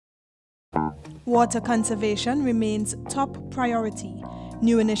Water conservation remains top priority.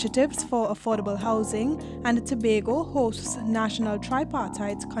 New initiatives for affordable housing, and Tobago hosts National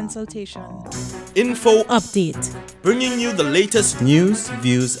Tripartite Consultation. Info Update. Bringing you the latest news,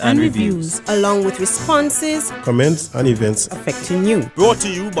 views and reviews, along with responses, comments and events affecting you. Brought to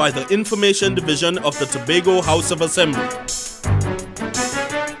you by the Information Division of the Tobago House of Assembly.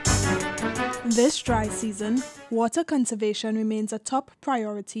 This dry season, water conservation remains a top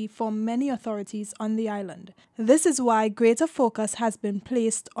priority for many authorities on the island. This is why greater focus has been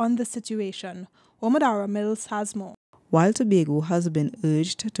placed on the situation. Omadara Mills has more. While Tobago has been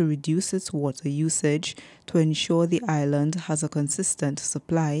urged to reduce its water usage to ensure the island has a consistent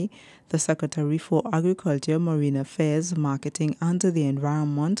supply, the Secretary for Agriculture, Marine Affairs, Marketing and the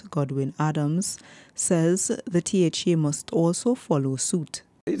Environment, Godwin Adams, says the THA must also follow suit.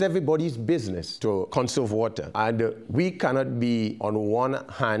 It's everybody's business to conserve water, and we cannot be on one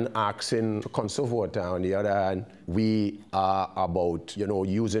hand asking to conserve water, on the other hand we are about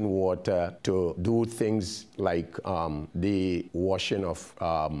using water to do things like the washing of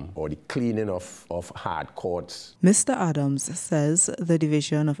or the cleaning of hard courts. Mr. Adams says the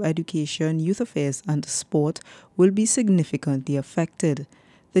Division of Education, Youth Affairs and Sport will be significantly affected.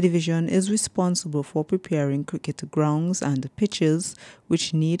 The division is responsible for preparing cricket grounds and pitches,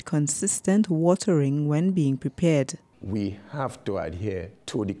 which need consistent watering when being prepared. We have to adhere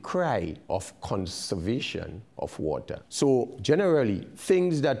to the cry of conservation of water. So generally,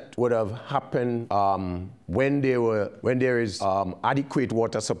 things that would have happened when there is adequate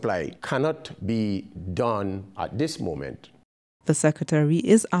water supply cannot be done at this moment. The Secretary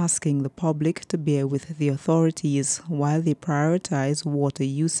is asking the public to bear with the authorities while they prioritize water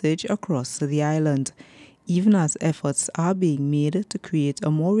usage across the island, even as efforts are being made to create a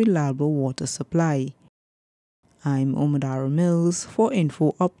more reliable water supply. I'm Omadara Mills for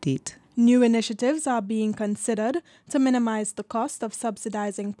Info Update. New initiatives are being considered to minimize the cost of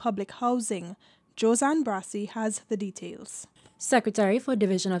subsidizing public housing. Josanne Brassey has the details. Secretary for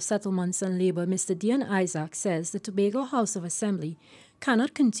Division of Settlements and Labour, Mr. Dion Isaac, says the Tobago House of Assembly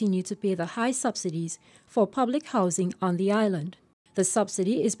cannot continue to pay the high subsidies for public housing on the island. The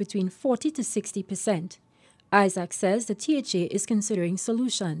subsidy is between 40 to 60%. Isaac says the THA is considering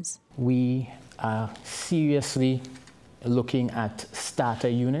solutions. We are seriously looking at starter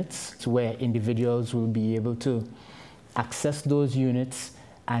units where individuals will be able to access those units,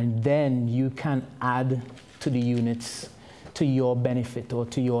 and then you can add to the units to your benefit or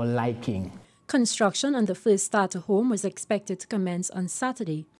to your liking. Construction on the first starter home was expected to commence on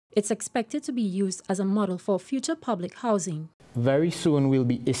Saturday. It's expected to be used as a model for future public housing. Very soon we'll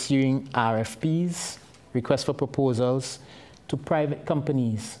be issuing RFPs, requests for proposals, to private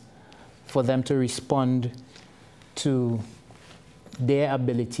companies for them to respond to their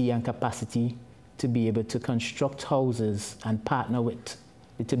ability and capacity to be able to construct houses and partner with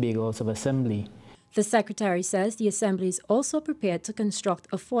the Tobago House of Assembly. The Secretary says the Assembly is also prepared to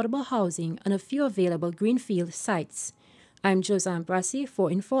construct affordable housing on a few available greenfield sites. I'm Josanne Brassey for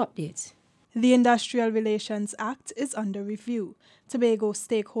Info Update. The Industrial Relations Act is under review. Tobago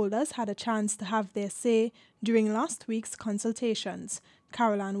stakeholders had a chance to have their say during last week's consultations.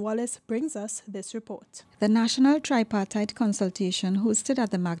 Caroline Wallace brings us this report. The National Tripartite Consultation hosted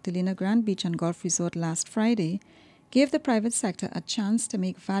at the Magdalena Grand Beach and Golf Resort last Friday gave the private sector a chance to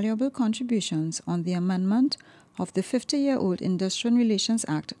make valuable contributions on the amendment of the 50-year-old Industrial Relations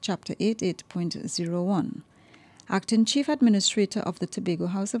Act, Chapter 88.01. Acting Chief Administrator of the Tobago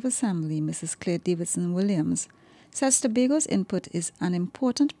House of Assembly, Mrs. Claire Davidson-Williams, says Tobago's input is an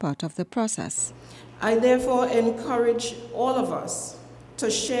important part of the process. I therefore encourage all of us to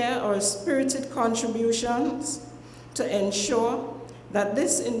share our spirited contributions to ensure that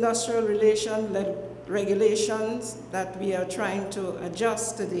this industrial relation-led regulations that we are trying to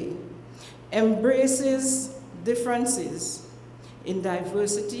adjust today embraces differences in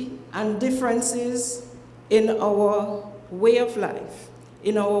diversity and differences in our way of life,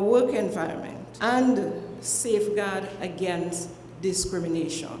 in our work environment, and safeguard against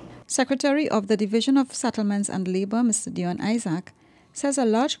discrimination. Secretary of the Division of Settlements and Labour, Mr. Dion Isaac, says a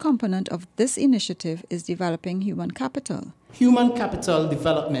large component of this initiative is developing human capital. Human capital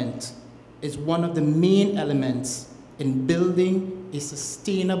development is one of the main elements in building a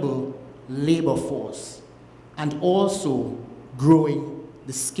sustainable labor force and also growing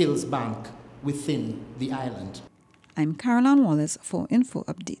the skills bank within the island. I'm Caroline Wallace for Info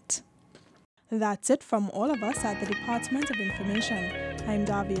Update. That's it from all of us at the Department of Information. I'm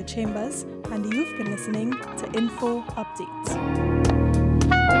Davia Chambers, and you've been listening to Info Update.